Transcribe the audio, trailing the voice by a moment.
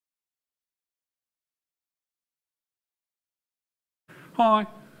Hi.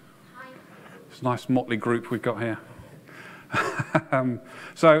 Hi. It's a nice motley group we've got here.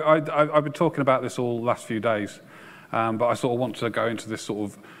 So I've been talking about this all the last few days, but I sort of want to go into this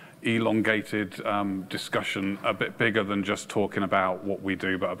sort of elongated discussion a bit bigger than just talking about what we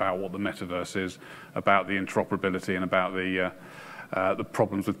do, but about what the metaverse is, about the interoperability and about the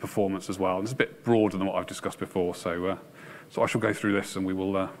problems with performance as well. And it's a bit broader than what I've discussed before, so I shall go through this and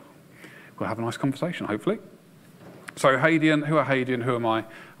we'll have a nice conversation, hopefully. So Hadean, who are Hadean? Who am I?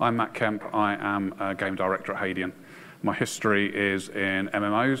 I'm Matt Kemp. I am a game director at Hadean. My history is in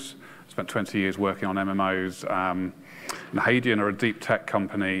MMOs. I spent 20 years working on MMOs. And Hadean are a deep tech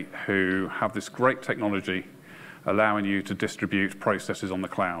company who have this great technology allowing you to distribute processes on the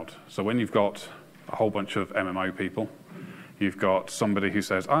cloud. So when you've got a whole bunch of MMO people, you've got somebody who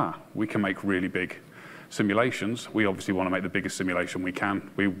says, we can make really big simulations. We obviously want to make the biggest simulation we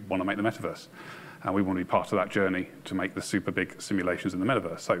can. We want to make the metaverse. And we want to be part of that journey to make the super big simulations in the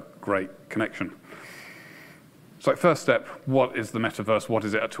metaverse. So great connection. So first step, what is the metaverse? What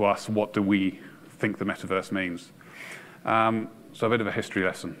is it to us? What do we think the metaverse means? So a bit of a history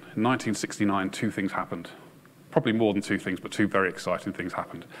lesson. In 1969, two things happened. Probably more than two things, but two very exciting things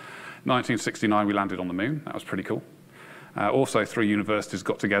happened. In 1969, we landed on the moon. That was pretty cool. Also, 3 universities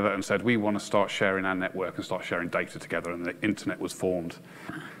got together and said, we want to start sharing our network and start sharing data together, and the internet was formed.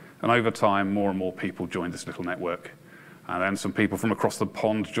 And over time, more and more people joined this little network. And then some people from across the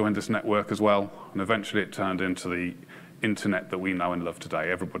pond joined this network as well. And eventually it turned into the internet that we know and love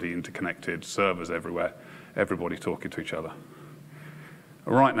today. Everybody interconnected, servers everywhere, everybody talking to each other.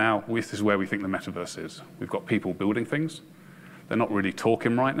 Right now, this is where we think the metaverse is. We've got people building things. They're not really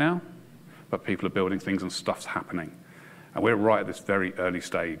talking right now, but people are building things and stuff's happening. And we're right at this very early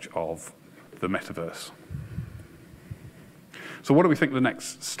stage of the metaverse. So what do we think the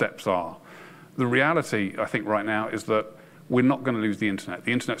next steps are? The reality, I think, right now is that we're not going to lose the internet.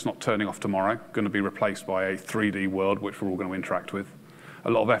 The internet's not turning off tomorrow, going to be replaced by a 3D world, which we're all going to interact with. A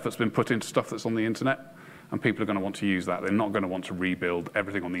lot of effort's been put into stuff that's on the internet, and people are going to want to use that. They're not going to want to rebuild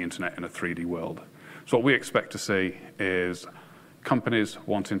everything on the internet in a 3D world. So what we expect to see is companies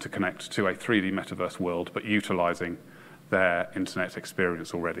wanting to connect to a 3D metaverse world, but utilizing their internet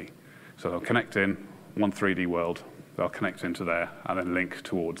experience already. So they'll connect in one 3D world, they'll connect into there, and then link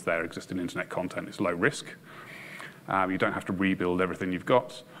towards their existing internet content. It's low risk. You don't have to rebuild everything you've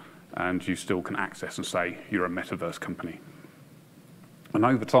got, and you still can access and say you're a metaverse company. And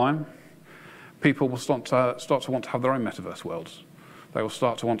over time, people will start to want to have their own metaverse worlds. They will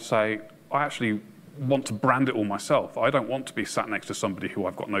start to want to say, I actually want to brand it all myself. I don't want to be sat next to somebody who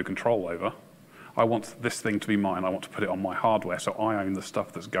I've got no control over. I want this thing to be mine. I want to put it on my hardware, so I own the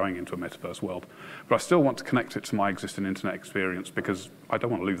stuff that's going into a metaverse world. But I still want to connect it to my existing internet experience because I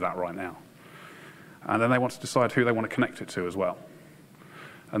don't want to lose that right now. And then they want to decide who they want to connect it to as well.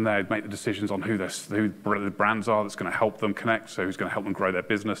 And they make the decisions on who the brands are that's going to help them connect, so who's going to help them grow their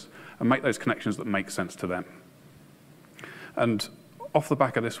business, and make those connections that make sense to them. And off the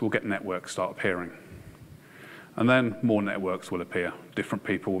back of this, we'll get networks start appearing. And then more networks will appear. Different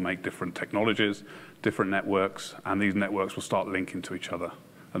people will make different technologies, different networks, and these networks will start linking to each other.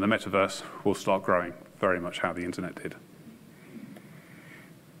 And the metaverse will start growing, very much how the internet did.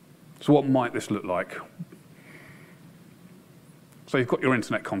 So what might this look like? So you've got your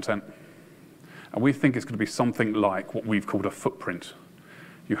internet content, and we think it's going to be something like what we've called a footprint.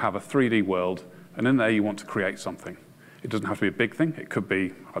 You have a 3D world, and in there you want to create something. It doesn't have to be a big thing. It could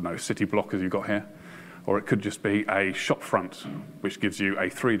be, I don't know, a city block as you've got here. Or it could just be a shop front, which gives you a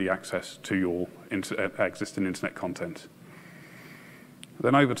 3D access to your existing internet content.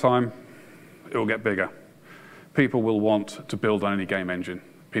 Then over time, it will get bigger. People will want to build on any game engine.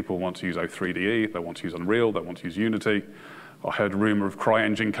 People want to use O3DE, they want to use Unreal, they want to use Unity. I heard a rumor of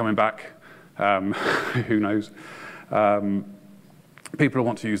CryEngine coming back. Who knows? People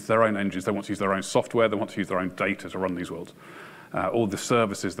want to use their own engines, they want to use their own software, they want to use their own data to run these worlds. All the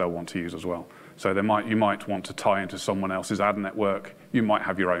services they'll want to use as well. So you might want to tie into someone else's ad network. You might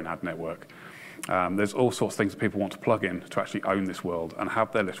have your own ad network. There's all sorts of things that people want to plug in to actually own this world and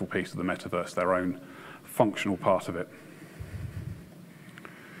have their little piece of the metaverse, their own functional part of it.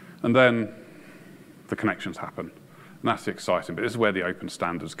 And then the connections happen. And that's the exciting bit. This is where the open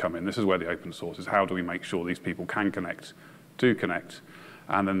standards come in. This is where the open source is. How do we make sure these people can connect, do connect,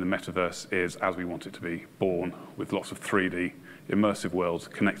 and then the metaverse is as we want it to be, born with lots of 3D immersive worlds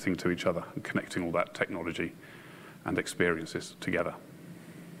connecting to each other and connecting all that technology and experiences together.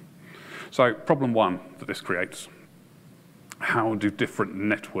 So problem one that this creates, how do different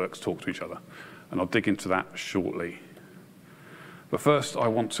networks talk to each other? And I'll dig into that shortly. But first I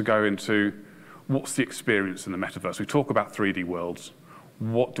want to go into what's the experience in the metaverse. We talk about 3D worlds.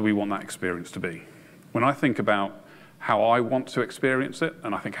 what do we want that experience to be? When I think about how I want to experience it,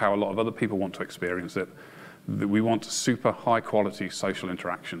 and I think how a lot of other people want to experience it, we want super high quality social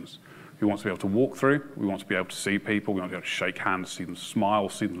interactions. We want to be able to walk through, we want to be able to see people, we want to be able to shake hands, see them smile,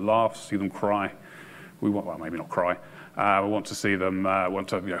 see them laugh, see them cry. We want, well, maybe not cry. We want to see them, want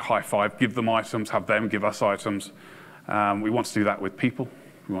to high five, give them items, have them give us items. We want to do that with people.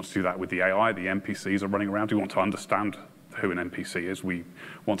 We want to do that with the AI, the NPCs are running around. We want to understand who an NPC is. We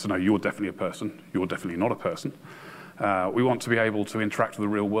want to know you're definitely a person, you're definitely not a person. We want to be able to interact with the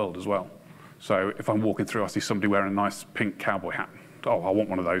real world as well. So if I'm walking through, I see somebody wearing a nice pink cowboy hat. Oh, I want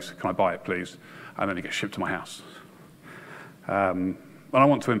one of those. Can I buy it, please? And then it gets shipped to my house. And I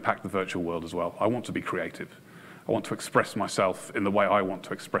want to impact the virtual world as well. I want to be creative. I want to express myself in the way I want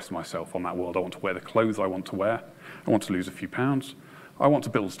to express myself on that world. I want to wear the clothes I want to wear. I want to lose a few pounds. I want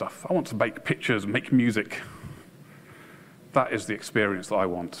to build stuff. I want to make pictures, make music. That is the experience that I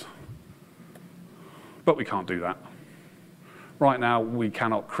want. But we can't do that. Right now, we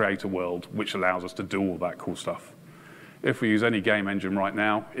cannot create a world which allows us to do all that cool stuff. If we use any game engine right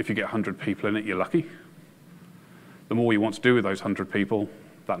now, if you get 100 people in it, you're lucky. The more you want to do with those 100 people,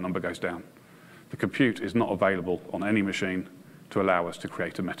 that number goes down. The compute is not available on any machine to allow us to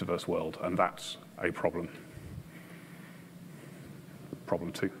create a metaverse world, and that's a problem.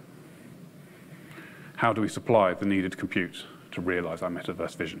 Problem 2. How do we supply the needed compute to realize our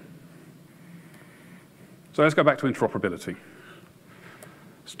metaverse vision? So let's go back to interoperability.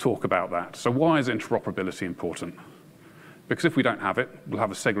 Let's talk about that. So why is interoperability important? Because if we don't have it, we'll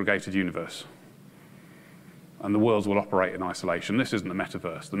have a segregated universe. And the worlds will operate in isolation. This isn't the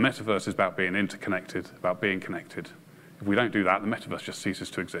metaverse. The metaverse is about being interconnected, about being connected. If we don't do that, the metaverse just ceases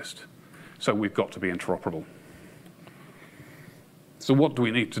to exist. So we've got to be interoperable. So what do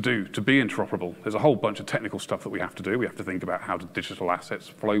we need to do to be interoperable? There's a whole bunch of technical stuff that we have to do. We have to think about how do digital assets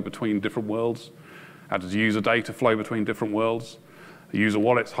flow between different worlds? How does user data flow between different worlds? The user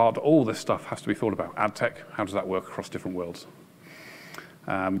wallets, all this stuff has to be thought about. Ad tech, how does that work across different worlds?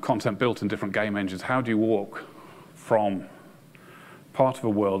 Content built in different game engines. How do you walk from part of a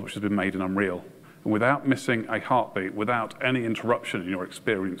world which has been made in Unreal, and without missing a heartbeat, without any interruption in your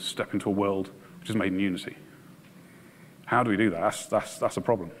experience, step into a world which is made in Unity? How do we do that? That's a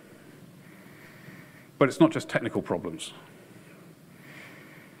problem. But it's not just technical problems.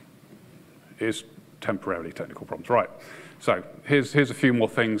 It's temporarily technical problems. Right. So here's a few more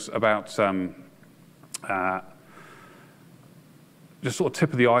things about just sort of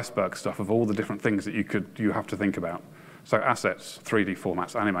tip of the iceberg stuff of all the different things that you have to think about. So assets, 3D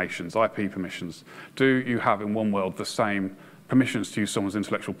formats, animations, IP permissions. Do you have in one world the same permissions to use someone's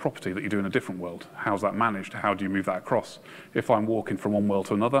intellectual property that you do in a different world? How's that managed? How do you move that across? If I'm walking from one world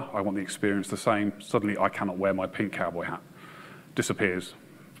to another, I want the experience the same. Suddenly I cannot wear my pink cowboy hat. Disappears.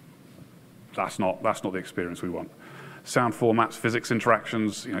 That's not the experience we want. Sound formats, physics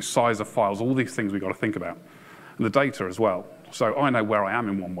interactions, size of files, all these things we've got to think about. And the data as well. So I know where I am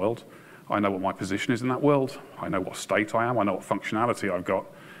in one world. I know what my position is in that world. I know what state I am. I know what functionality I've got.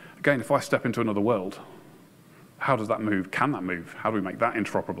 Again, if I step into another world, how does that move? Can that move? How do we make that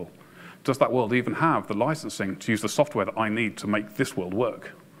interoperable? Does that world even have the licensing to use the software that I need to make this world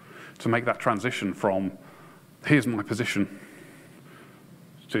work? To make that transition from, here's my position,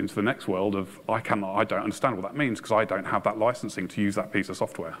 into the next world of, I don't understand what that means because I don't have that licensing to use that piece of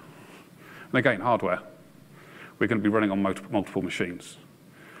software. And again, hardware. We're going to be running on multiple machines.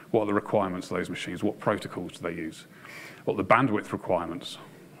 What are the requirements of those machines? What protocols do they use? What are the bandwidth requirements?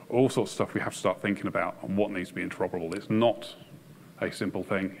 All sorts of stuff we have to start thinking about on what needs to be interoperable. It's not a simple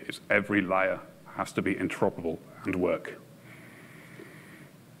thing. It's every layer has to be interoperable and work.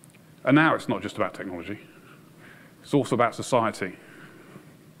 And now it's not just about technology. It's also about society.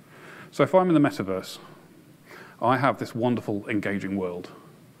 So if I'm in the metaverse, I have this wonderful, engaging world.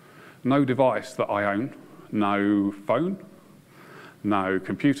 No device that I own, no phone, no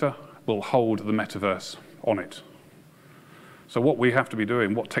computer will hold the metaverse on it. So what we have to be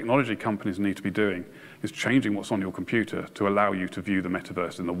doing, what technology companies need to be doing, is changing what's on your computer to allow you to view the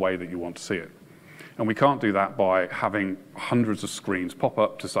metaverse in the way that you want to see it. And we can't do that by having hundreds of screens pop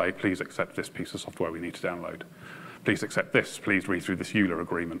up to say, please accept this piece of software we need to download. Please accept this, please read through this EULA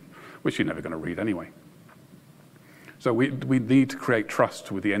agreement, which you're never going to read anyway. So we need to create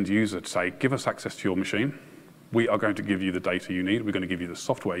trust with the end user to say, give us access to your machine. We are going to give you the data you need. We're going to give you the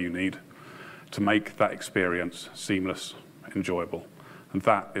software you need to make that experience seamless, enjoyable. And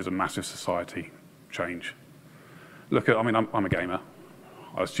that is a massive society change. Look at, I'm a gamer.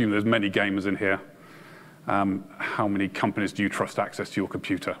 I assume there's many gamers in here. How many companies do you trust access to your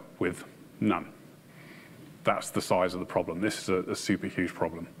computer with? None. That's the size of the problem. This is a super huge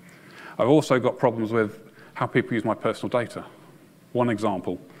problem. I've also got problems with how people use my personal data. One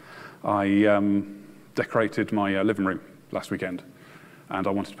example, I decorated my living room last weekend, and I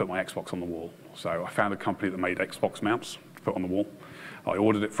wanted to put my Xbox on the wall. So I found a company that made Xbox mounts to put on the wall. I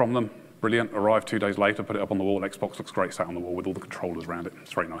ordered it from them. Brilliant. Arrived 2 days later, put it up on the wall. Xbox looks great, sat on the wall with all the controllers around it.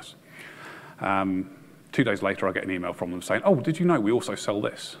 It's very nice. 2 days later, I get an email from them saying, oh, did you know we also sell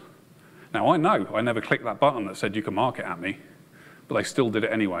this? Now, I know I never clicked that button that said you can mark it at me, but they still did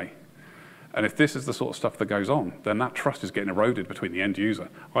it anyway. And if this is the sort of stuff that goes on, then that trust is getting eroded between the end user.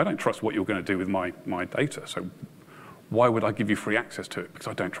 I don't trust what you're going to do with my data, so why would I give you free access to it? Because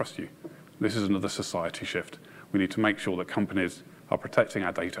I don't trust you. This is another society shift. We need to make sure that companies are protecting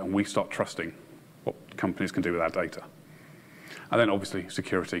our data and we start trusting what companies can do with our data. And then obviously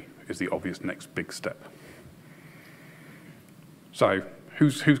security is the obvious next big step. So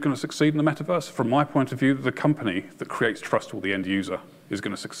who's going to succeed in the metaverse? From my point of view, the company that creates trust with the end user is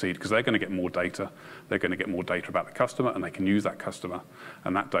going to succeed because they're going to get more data. They're going to get more data about the customer, and they can use that customer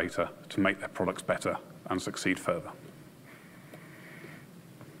and that data to make their products better and succeed further.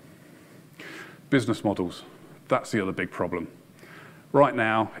 Business models, that's the other big problem. Right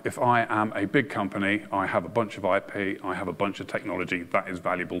now, if I am a big company, I have a bunch of IP, I have a bunch of technology that is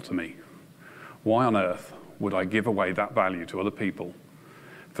valuable to me. Why on earth would I give away that value to other people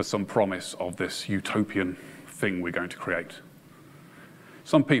for some promise of this utopian thing we're going to create?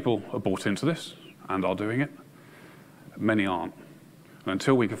 Some people are bought into this and are doing it. Many aren't. And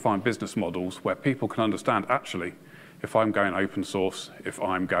until we can find business models where people can understand, actually, if I'm going open source, if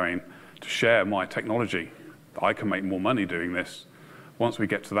I'm going to share my technology, I can make more money doing this. Once we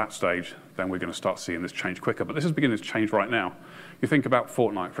get to that stage, then we're going to start seeing this change quicker. But this is beginning to change right now. You think about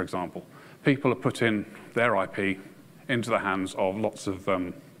Fortnite, for example. People are putting their IP into the hands of lots of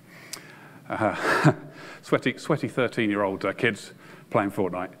sweaty 13-year-old kids playing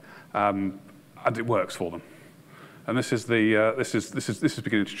Fortnite, and it works for them. And this is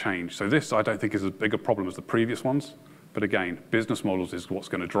beginning to change. So this, I don't think, is as big a problem as the previous ones. But again, business models is what's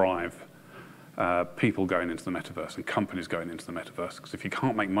going to drive people going into the metaverse and companies going into the metaverse. Because if you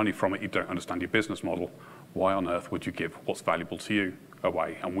can't make money from it, you don't understand your business model, why on earth would you give what's valuable to you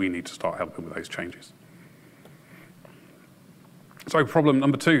away? And we need to start helping with those changes. So problem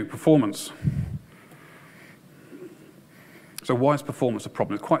number 2, performance. So why is performance a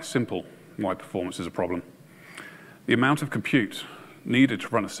problem? It's quite simple why performance is a problem. The amount of compute needed to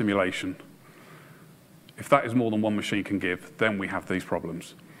run a simulation, if that is more than one machine can give, then we have these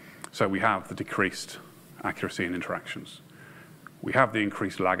problems. So we have the decreased accuracy in interactions. We have the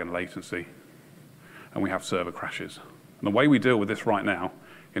increased lag and latency. And we have server crashes. And the way we deal with this right now,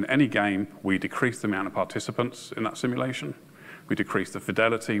 in any game, we decrease the amount of participants in that simulation. We decrease the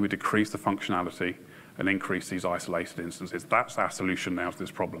fidelity, we decrease the functionality, and increase these isolated instances. That's our solution now to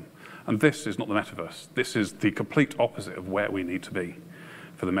this problem. And this is not the metaverse. This is the complete opposite of where we need to be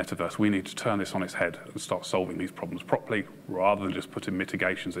for the metaverse. We need to turn this on its head and start solving these problems properly, rather than just putting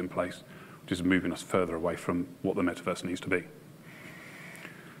mitigations in place, which is moving us further away from what the metaverse needs to be.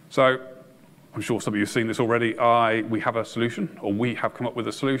 So I'm sure some of you have seen this already. We have a solution, or we have come up with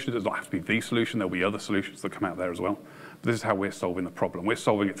a solution. It does not have to be the solution. There'll be other solutions that come out there as well. But this is how we're solving the problem. We're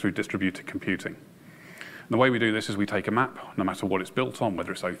solving it through distributed computing. And the way we do this is we take a map, no matter what it's built on,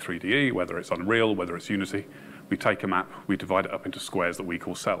 whether it's O3DE, whether it's Unreal, whether it's Unity. We take a map, we divide it up into squares that we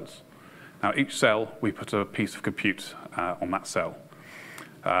call cells. Now, each cell, we put a piece of compute on that cell,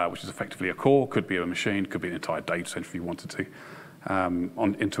 which is effectively a core, could be a machine, could be an entire data center if you wanted to,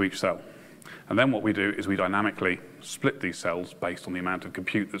 into each cell. And then what we do is we dynamically split these cells based on the amount of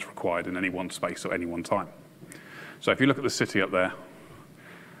compute that's required in any one space at any one time. So if you look at the city up there,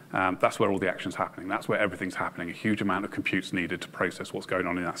 that's where all the action's happening. That's where everything's happening. A huge amount of compute's needed to process what's going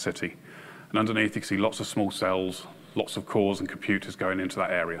on in that city. And underneath, you can see lots of small cells, lots of cores and computers going into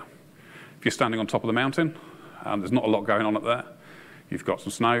that area. If you're standing on top of the mountain, there's not a lot going on up there. You've got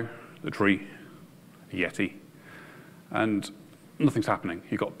some snow, a tree, a yeti, and nothing's happening.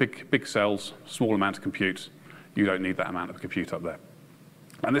 You've got big cells, small amount of compute. You don't need that amount of compute up there.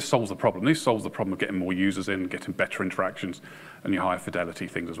 And this solves the problem. This solves the problem of getting more users in, getting better interactions, and your higher fidelity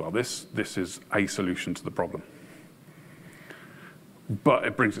things as well. This is a solution to the problem. But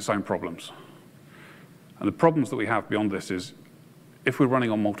it brings its own problems. And the problems that we have beyond this is, if we're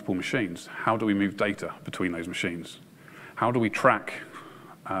running on multiple machines, how do we move data between those machines? How do we track,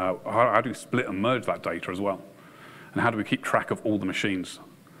 how do we split and merge that data as well? And how do we keep track of all the machines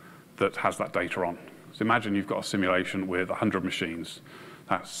that has that data on? So imagine you've got a simulation with 100 machines.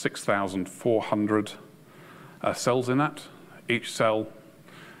 That's 6,400 cells in that. Each cell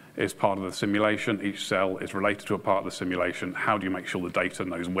is part of the simulation. Each cell is related to a part of the simulation. How do you make sure the data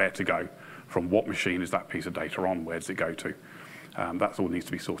knows where to go? From what machine is that piece of data on? Where does it go to? That all needs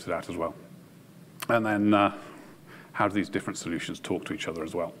to be sorted out as well. And then how do these different solutions talk to each other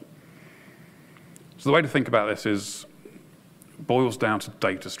as well? So the way to think about this is boils down to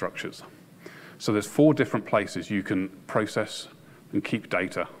data structures. So there's 4 different places you can process and keep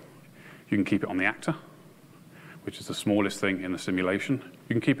data. You can keep it on the actor, which is the smallest thing in the simulation.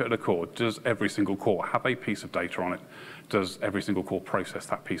 You can keep it at a core. Does every single core have a piece of data on it? Does every single core process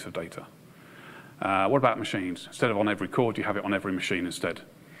that piece of data? What about machines? Instead of on every core, do you have it on every machine instead?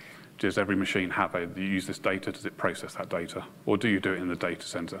 Does every machine have it? Do you use this data? Does it process that data? Or do you do it in the data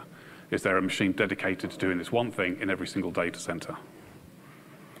center? Is there a machine dedicated to doing this one thing in every single data center?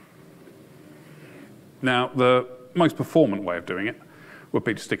 Now, the most performant way of doing it would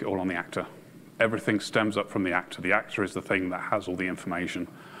be to stick it all on the actor. Everything stems up from the actor. The actor is the thing that has all the information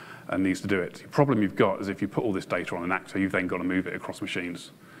and needs to do it. The problem you've got is if you put all this data on an actor, you've then got to move it across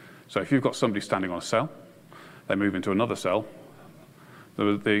machines. So if you've got somebody standing on a cell, they move into another cell,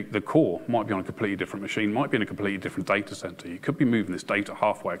 the core might be on a completely different machine, might be in a completely different data center. You could be moving this data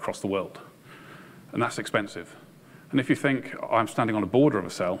halfway across the world, and that's expensive. And if you think, I'm standing on a border of a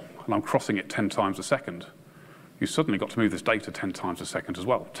cell, and I'm crossing it 10 times a second, you suddenly got to move this data 10 times a second as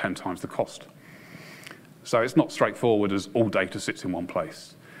well, 10 times the cost. So it's not straightforward as all data sits in one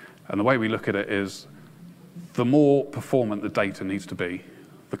place. And the way we look at it is, the more performant the data needs to be,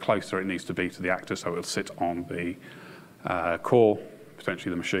 the closer it needs to be to the actor, so it'll sit on the core,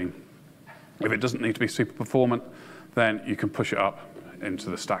 potentially the machine. If it doesn't need to be super performant, then you can push it up into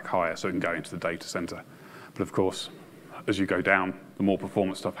the stack higher, so it can go into the data center. But of course, as you go down, the more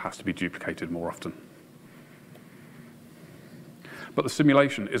performant stuff has to be duplicated more often. But the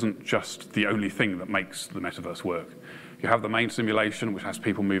simulation isn't just the only thing that makes the metaverse work. You have the main simulation, which has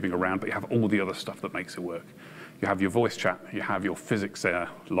people moving around, but you have all the other stuff that makes it work. You have your voice chat, you have your physics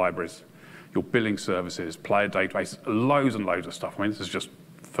libraries, your billing services, player databases, loads and loads of stuff. I mean, this is just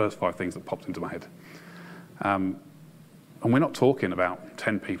the first 5 things that popped into my head. And we're not talking about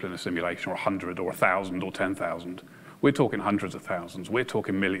 10 people in a simulation, or 100, or 1,000, or 10,000. We're talking hundreds of thousands. We're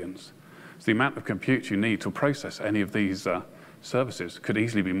talking millions. So the amount of compute you need to process any of these services could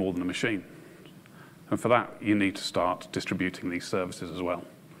easily be more than a machine. And for that, you need to start distributing these services as well.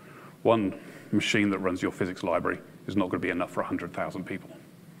 One machine that runs your physics library is not going to be enough for 100,000 people.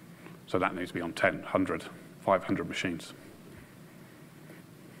 So that needs to be on 10, 100, 500 machines.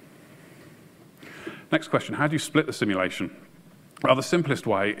 Next question, how do you split the simulation? Well, the simplest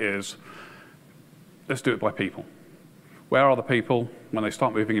way is, let's do it by people. Where are the people? When they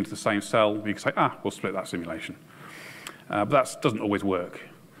start moving into the same cell, you can say, we'll split that simulation. But that doesn't always work.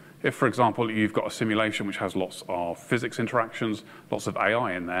 If, for example, you've got a simulation which has lots of physics interactions, lots of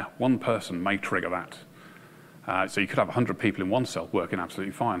AI in there, one person may trigger that. So you could have 100 people in one cell working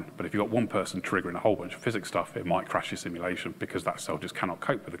absolutely fine, but if you've got one person triggering a whole bunch of physics stuff, it might crash your simulation because that cell just cannot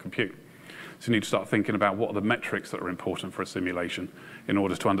cope with the compute. So you need to start thinking about what are the metrics that are important for a simulation in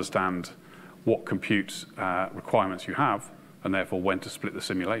order to understand what compute requirements you have, and therefore when to split the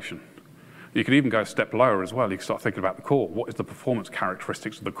simulation. You could even go a step lower as well. You can start thinking about the core. What is the performance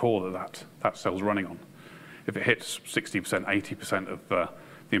characteristics of the core that cell's running on? If it hits 60%, 80% of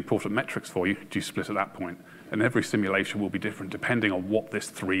the important metrics for you, do you split at that point? And every simulation will be different depending on what this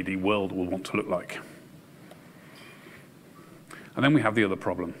 3D world will want to look like. And then we have the other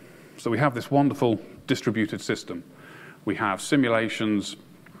problem. So we have this wonderful distributed system. We have simulations,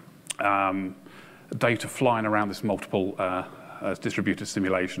 data flying around this multiple distributed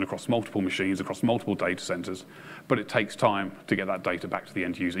simulation across multiple machines, across multiple data centers, but it takes time to get that data back to the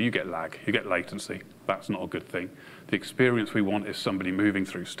end user. You get lag, you get latency. That's not a good thing. The experience we want is somebody moving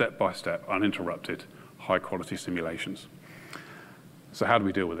through step by step, uninterrupted, high quality simulations. So how do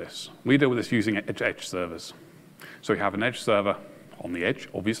we deal with this? We deal with this using edge servers. So we have an edge server on the edge,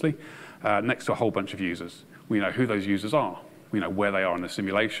 obviously, next to a whole bunch of users. We know who those users are. We know where they are in the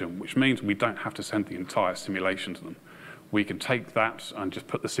simulation, which means we don't have to send the entire simulation to them. We can take that and just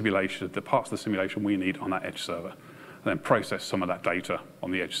put the simulation, the parts of the simulation we need on that edge server, and then process some of that data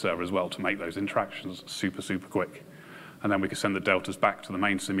on the edge server as well to make those interactions super, super quick. And then we can send the deltas back to the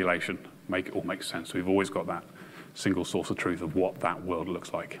main simulation, make it all make sense. We've always got that single source of truth of what that world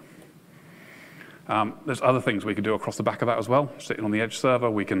looks like. There's other things we can do across the back of that as well. Sitting on the edge server,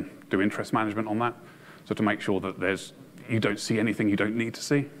 we can do interest management on that. So to make sure that you don't see anything you don't need to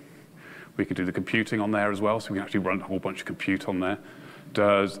see. We can do the computing on there as well, so we can actually run a whole bunch of compute on there.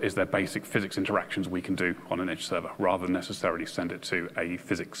 Is there basic physics interactions we can do on an edge server, rather than necessarily send it to a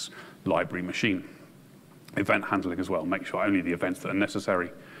physics library machine. Event handling as well, make sure only the events that are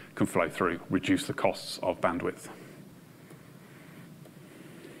necessary can flow through, reduce the costs of bandwidth.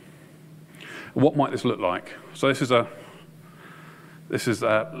 What might this look like? So this is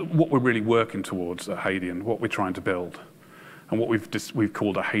what we're really working towards at Hadean, what we're trying to build, and what we've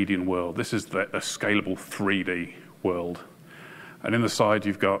called a Hadean world. This is a scalable 3D world. And in the side,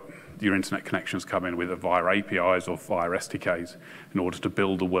 you've got your internet connections come in with via APIs or via SDKs in order to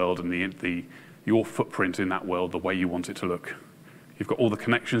build the world and your footprint in that world the way you want it to look. You've got all the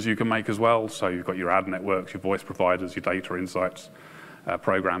connections you can make as well. So you've got your ad networks, your voice providers, your data insights,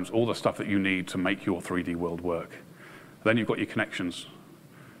 programs, all the stuff that you need to make your 3D world work. Then you've got your connections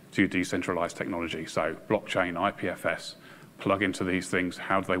to your decentralized technology. So blockchain, IPFS, plug into these things.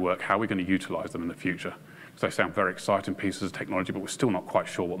 How do they work? How are we going to utilize them in the future? Because they sound very exciting pieces of technology, but we're still not quite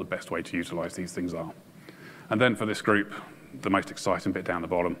sure what the best way to utilize these things are. And then for this group, the most exciting bit down the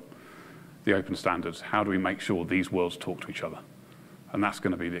bottom, the open standards. How do we make sure these worlds talk to each other? And that's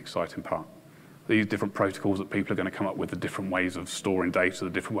going to be the exciting part. These different protocols that people are going to come up with, the different ways of storing data, the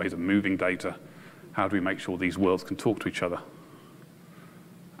different ways of moving data. How do we make sure these worlds can talk to each other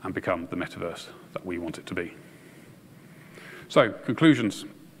and become the metaverse that we want it to be? So, conclusions.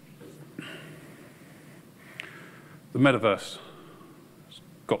 The metaverse has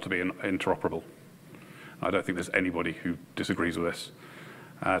got to be interoperable. I don't think there's anybody who disagrees with this.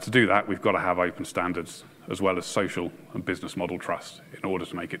 To do that, we've got to have open standards as well as social and business model trust in order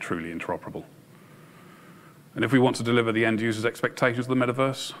to make it truly interoperable. And if we want to deliver the end user's expectations of the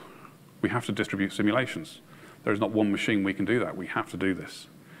metaverse, we have to distribute simulations. There is not one machine we can do that. We have to do this.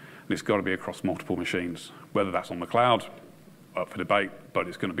 And it's got to be across multiple machines, whether that's on the cloud, up for debate, but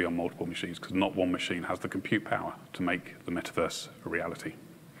it's going to be on multiple machines because not one machine has the compute power to make the metaverse a reality.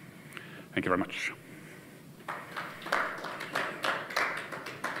 Thank you very much.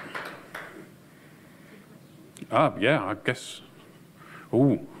 Yeah, I guess.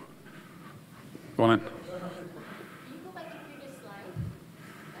 Ooh. Go on then.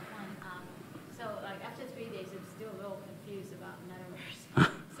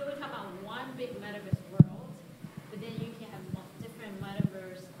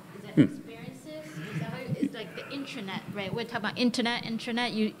 Experiences? Is that how it's like the internet, right? We're talking about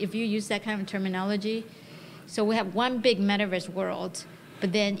internet. If you use that kind of terminology, so we have one big metaverse world,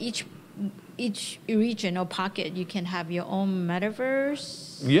 but then each region or pocket you can have your own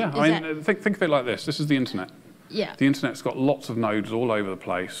metaverse. Yeah, I mean, think of it like this. This is the internet. Yeah. The internet's got lots of nodes all over the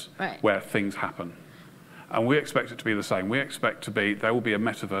place where things happen, and we expect it to be the same. We expect there will be a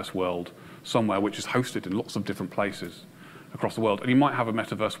metaverse world somewhere which is hosted in lots of different places across the world. And you might have a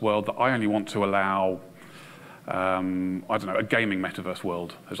metaverse world that I only want to allow, I don't know, a gaming metaverse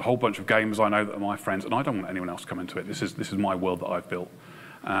world. There's a whole bunch of gamers I know that are my friends, and I don't want anyone else to come into it. This is my world that I've built.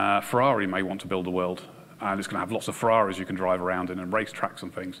 Ferrari may want to build a world, and it's going to have lots of Ferraris you can drive around in and race tracks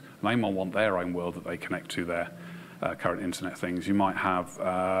and things. And they might want their own world that they connect to their current internet things. You might have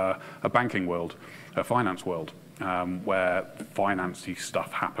a banking world, a finance world, where financy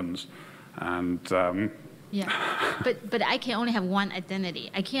stuff happens. And yeah, but I can only have one identity.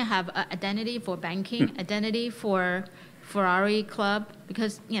 I can't have an identity for banking, identity for Ferrari club,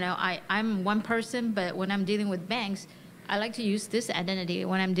 because I'm one person, but when I'm dealing with banks, I like to use this identity.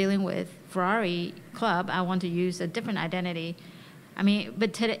 When I'm dealing with Ferrari club, I want to use a different identity. I mean,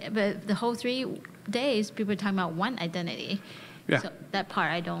 but the whole 3 days, people are talking about one identity. Yeah. So that part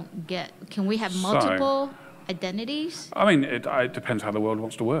I don't get. Can we have multiple identities? I mean, it depends how the world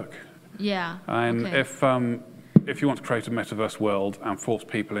wants to work. Yeah. And if you want to create a metaverse world and force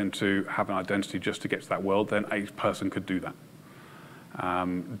people into having an identity just to get to that world, then a person could do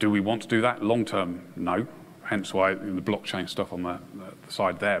that. Do we want to do that? Long term, no. Hence why the blockchain stuff on the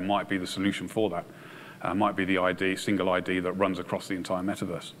side there might be the solution for that. Might be the single ID that runs across the entire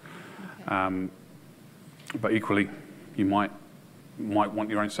metaverse. Okay. But equally, you might want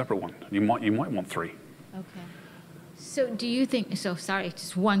your own separate one. You might want 3. Okay. So do you think, sorry,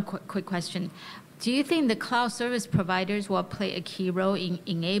 just one quick question. Do you think the cloud service providers will play a key role in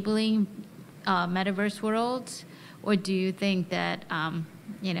enabling metaverse worlds? Or do you think that,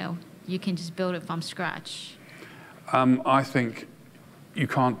 you can just build it from scratch? I think you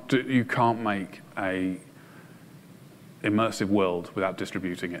can't make a immersive world without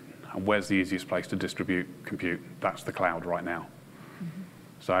distributing it. And where's the easiest place to distribute compute? That's the cloud right now. Mm-hmm.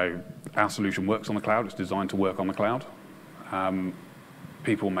 So our solution works on the cloud. It's designed to work on the cloud.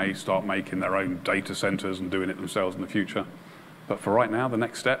 People may start making their own data centers and doing it themselves in the future. But for right now, the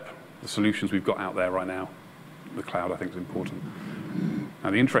next step, the solutions we've got out there right now, the cloud I think is important. Now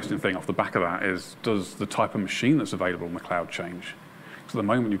the interesting thing off the back of that is, does the type of machine that's available on the cloud change? So at the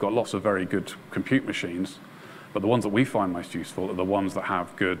moment you've got lots of very good compute machines, But the ones that we find most useful are the ones that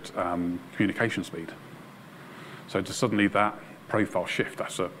have good communication speed. So to suddenly that profile shift,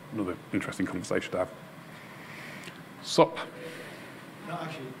 that's another interesting conversation to have. SOP. No,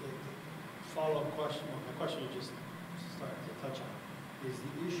 actually, the follow-up question, my question you just started to touch on, is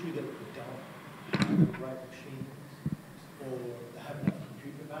the issue that we don't have the right machines or have enough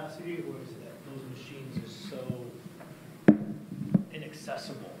compute capacity, or is it that those machines are so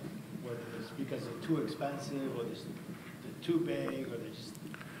inaccessible, whether it's because they're too expensive, or they're too big, or they're just...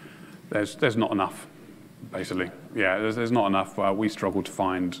 There's not enough, basically. Yeah, there's not enough. We struggle to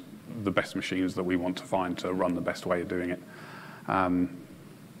find the best machines that we want to find to run the best way of doing it. That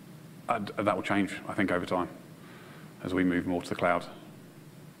will change, I think, over time as we move more to the cloud.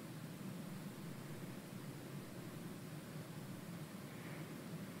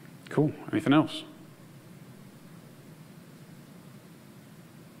 Cool. Anything else?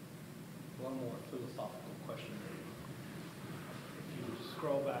 One more philosophical question. If you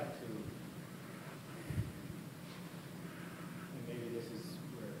scroll back to, and maybe this is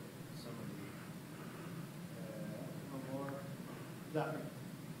where some of the, more, that,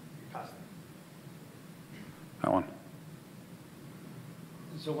 past. That one.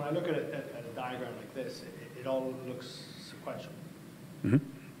 So when I look at a diagram like this, it all looks sequential. Mm-hmm.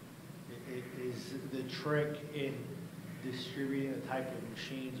 Is the trick in distributing the type of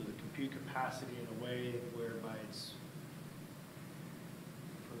machines or the compute capacity in a way whereby it's,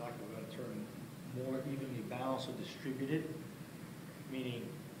 for lack of a better term, more evenly balanced or distributed? Meaning,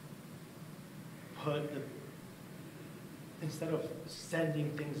 instead of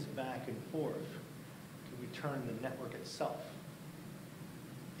sending things back and forth, can we turn the network itself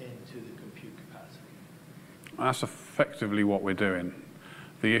into the compute capacity? That's effectively what we're doing.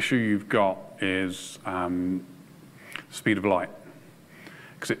 The issue you've got is speed of light,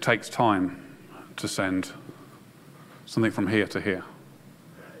 because it takes time to send something from here to here.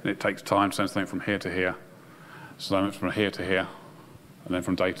 And it takes time to send something from here to here, so from here to here, and then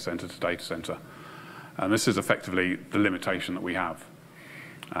from data center to data center. And this is effectively the limitation that we have.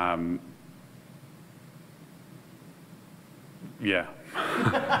 Yeah.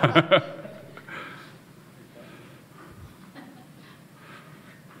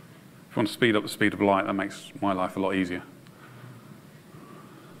 If you want to speed up the speed of light, that makes my life a lot easier.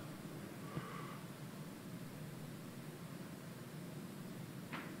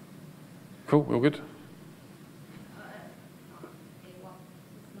 Cool, we're all good? Okay, well,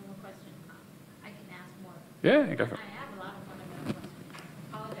 no more question. I can ask more. Yeah, you go for it. I have a lot of fundamental questions.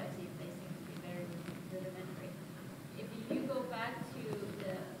 Apologize if they seem to be very rudimentary. If you go back to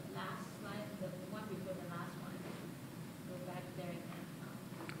the last slide, the one before the last one, go back there again.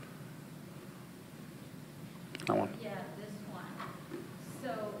 That one. Yeah, this one.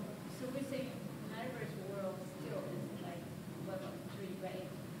 So we're saying Metaverse world still is like Web 3, right?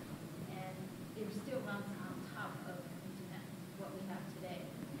 And it still runs on top of internet, what we have today.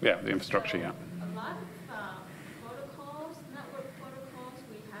 Yeah, the infrastructure, So yeah. a lot of protocols, network protocols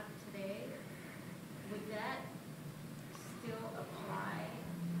we have today, would that still apply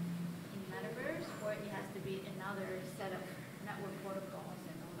in Metaverse, or it has to be another set of network protocols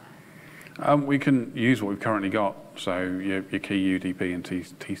and all that? We can use what we've currently got, so your key UDP and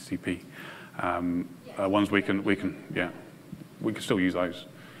TCP ones we can still use those,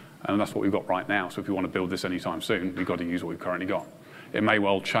 and that's what we've got right now. So if we want to build this anytime soon, we've got to use what we've currently got. It may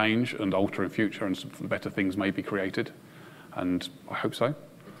well change and alter in future, and some better things may be created, and I hope so. It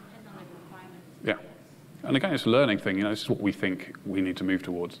depends on the requirements. Yeah, and again, it's a learning thing. You know, this is what we think we need to move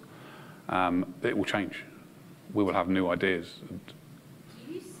towards. It will change. We will have new ideas. Do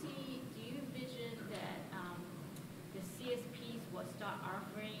you envision that the CSPs will start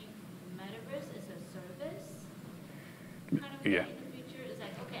offering Metaverse as a service kind of thing Yeah. in the future? It's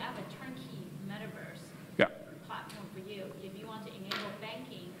like, okay, I have a turnkey Metaverse Yeah. platform for you. If you want to enable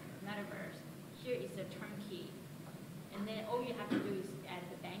banking Metaverse, here is the turnkey. And then all you have to do is add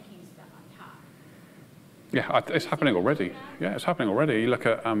the banking stuff on top. Yeah, it's happening already. Yeah, it's happening already. You look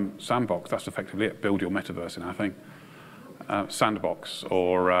at Sandbox, that's effectively it. Build your metaverse in our thing. Sandbox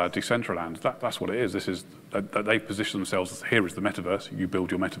or Decentraland, that's what it is. This is they've positioned themselves as, here is the metaverse. You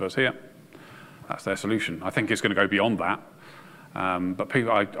build your metaverse here. That's their solution. I think it's going to go beyond that. But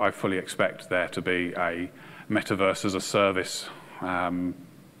people, I fully expect there to be a metaverse as a service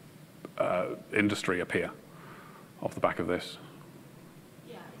industry appear off the back of this.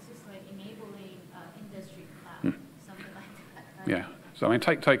 Yeah, it's just like enabling industry cloud, something like that, right? Yeah. So I mean,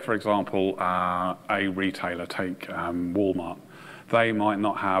 take for example a retailer, take Walmart. They might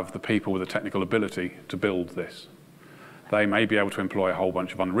not have the people with the technical ability to build this. They may be able to employ a whole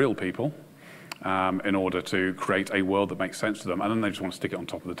bunch of Unreal people in order to create a world that makes sense to them, and then they just want to stick it on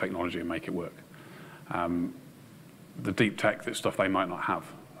top of the technology and make it work. The deep tech, that's stuff they might not have.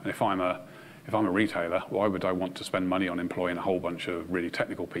 And if I'm a retailer, why would I want to spend money on employing a whole bunch of really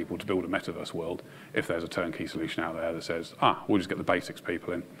technical people to build a metaverse world if there's a turnkey solution out there that says, we'll just get the basics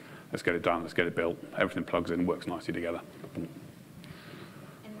people in, let's get it done, let's get it built, everything plugs in, works nicely together. And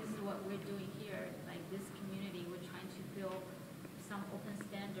this is what we're doing here, like this community, we're trying to build some open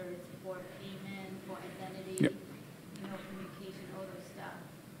standards for payment, for identity, Yep. communication, all this stuff,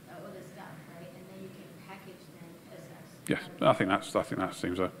 right? And then you can package them as Yes, I think that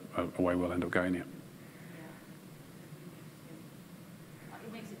seems a way we'll end up going here.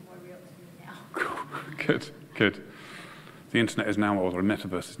 It makes it more real to me now. Good. The internet is now, or the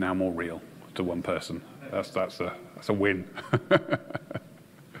metaverse is now more real to one person. That's a win.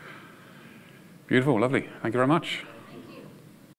 Beautiful, lovely. Thank you very much.